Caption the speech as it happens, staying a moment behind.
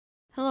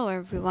Hello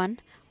everyone,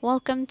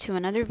 welcome to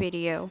another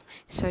video.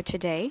 So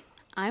today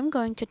I'm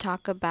going to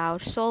talk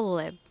about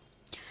Soullib.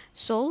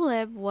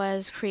 Soullib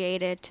was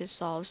created to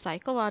solve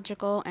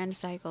psychological and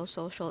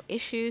psychosocial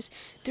issues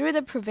through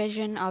the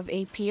provision of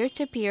a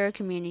peer-to-peer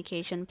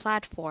communication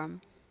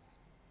platform.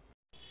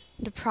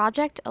 The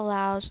project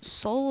allows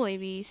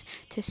Soullibis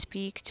to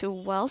speak to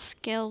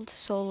well-skilled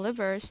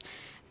Soullibers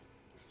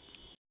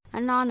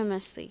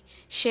anonymously,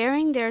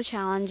 sharing their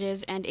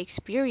challenges and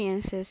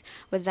experiences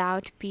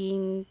without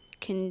being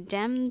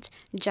condemned,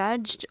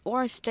 judged,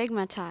 or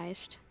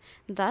stigmatized.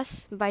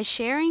 Thus, by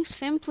sharing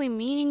simply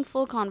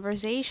meaningful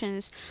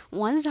conversations,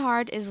 one's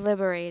heart is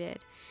liberated,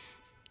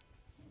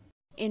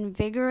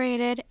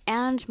 invigorated,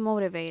 and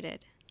motivated.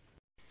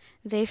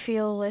 They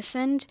feel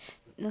listened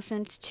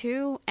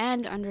to,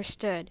 and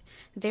understood,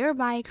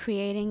 thereby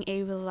creating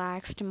a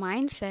relaxed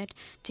mindset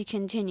to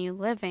continue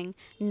living,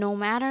 no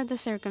matter the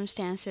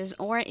circumstances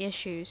or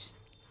issues.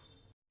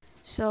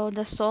 So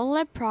the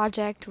SLIB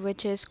project,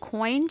 which is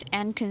coined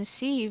and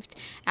conceived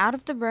out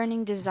of the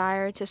burning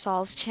desire to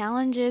solve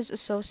challenges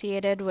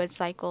associated with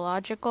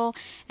psychological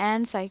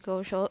and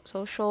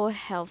psychosocial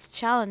health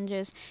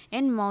challenges,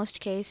 in most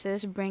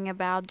cases bring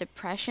about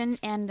depression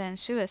and then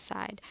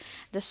suicide.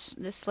 The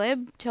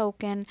SLIB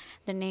token,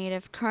 the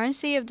native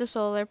currency of the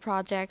Solar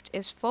project,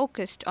 is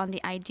focused on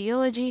the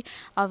ideology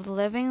of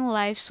living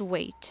life's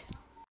weight.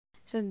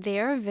 So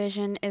their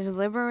vision is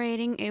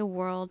liberating a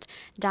world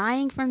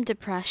dying from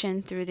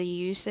depression through the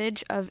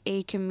usage of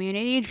a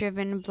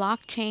community-driven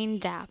blockchain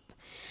dApp.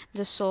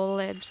 The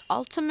Soullib's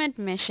ultimate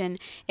mission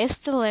is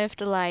to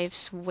lift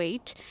life's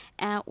weight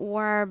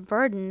or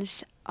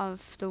burdens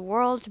of the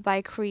world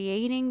by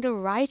creating the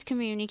right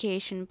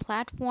communication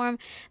platform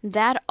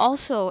that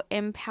also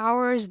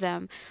empowers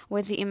them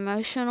with the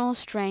emotional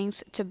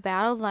strength to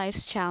battle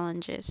life's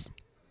challenges.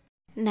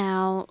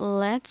 Now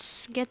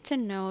let's get to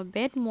know a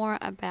bit more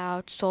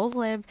about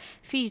Soullib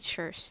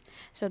features.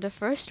 So the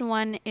first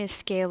one is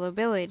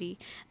scalability.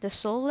 The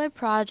Soullib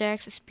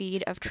project's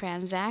speed of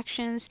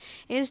transactions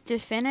is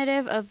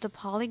definitive of the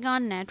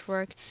Polygon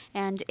network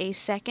and a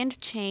second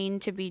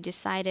chain to be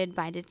decided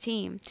by the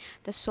team.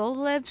 The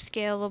Soullib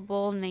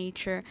scalable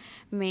nature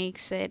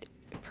makes it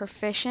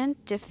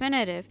proficient,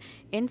 definitive,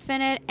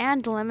 infinite,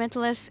 and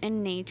limitless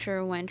in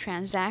nature when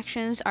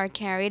transactions are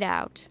carried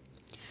out.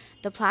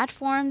 The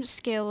platform's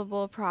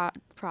scalable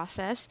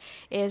process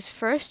is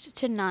first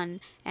to none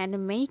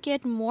and make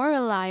it more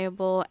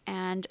reliable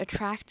and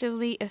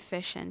attractively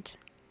efficient.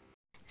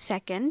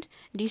 Second,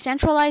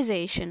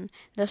 decentralization.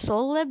 The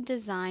Soullib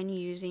design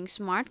using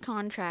smart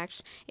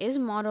contracts is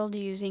modeled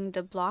using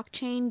the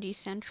blockchain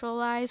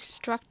decentralized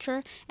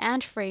structure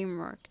and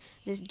framework.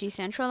 This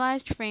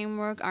decentralized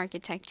framework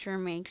architecture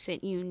makes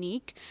it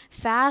unique,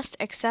 fast,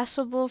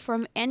 accessible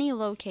from any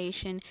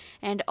location,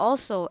 and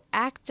also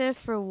active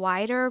for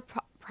wider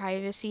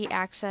privacy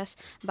access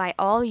by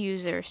all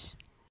users.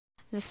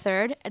 The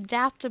third,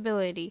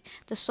 adaptability.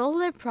 The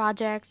Soullib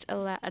project's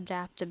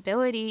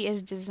adaptability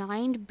is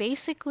designed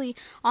basically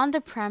on the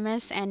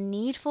premise and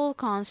needful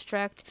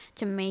construct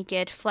to make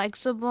it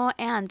flexible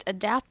and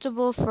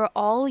adaptable for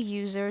all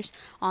users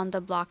on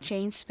the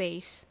blockchain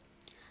space.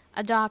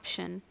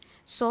 Adoption.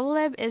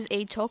 Soullib is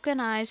a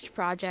tokenized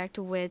project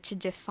which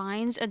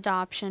defines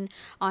adoption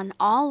on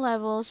all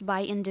levels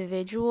by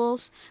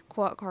individuals,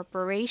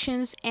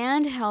 corporations,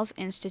 and health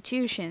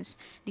institutions.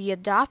 The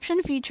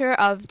adoption feature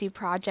of the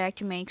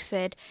project makes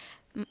its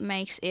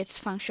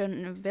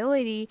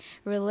functionality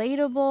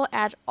relatable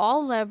at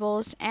all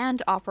levels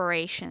and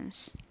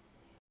operations.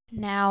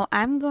 Now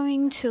I'm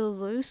going to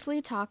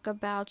loosely talk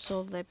about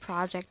Soullib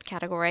project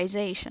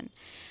categorization.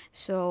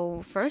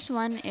 So first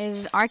one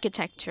is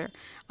architecture.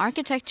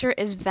 Architecture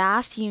is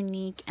vast,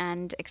 unique,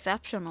 and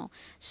exceptional.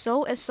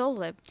 So is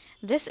Soullib.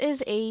 This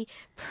is a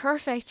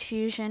perfect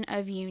fusion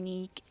of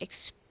unique,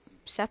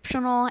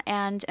 exceptional,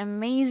 and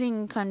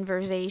amazing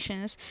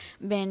conversations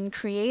been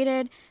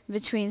created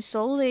between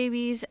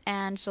Soullibis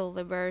and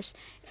Soulibers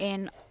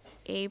in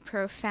a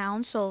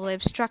profound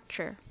Soullib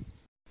structure.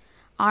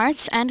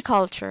 Arts and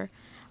culture.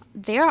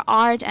 Their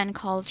art and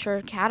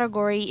culture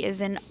category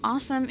is an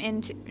awesome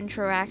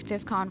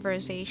interactive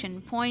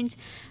conversation point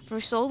for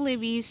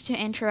Soullibis to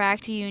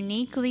interact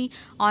uniquely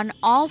on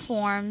all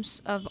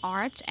forms of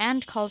art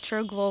and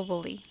culture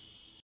globally.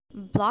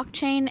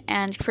 Blockchain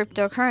and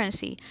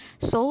cryptocurrency.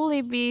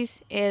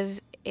 Soullibis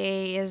is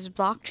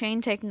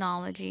blockchain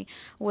technology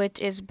which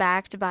is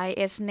backed by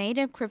its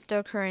native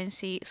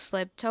cryptocurrency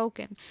SLIB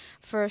token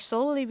for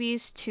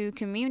Soullibis to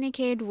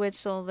communicate with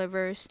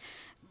Soulibers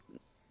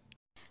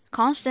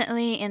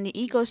constantly in the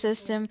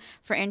ecosystem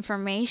for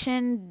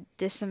information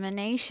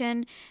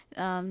dissemination,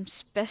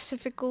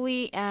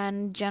 specifically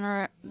and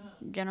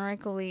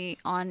generically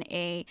on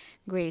a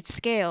great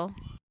scale.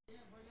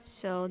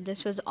 So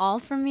this was all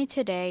from me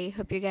today.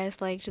 Hope you guys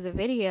liked the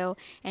video,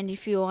 and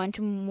if you want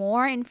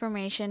more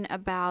information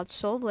about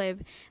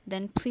Soullib,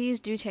 then please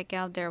do check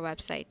out their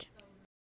website.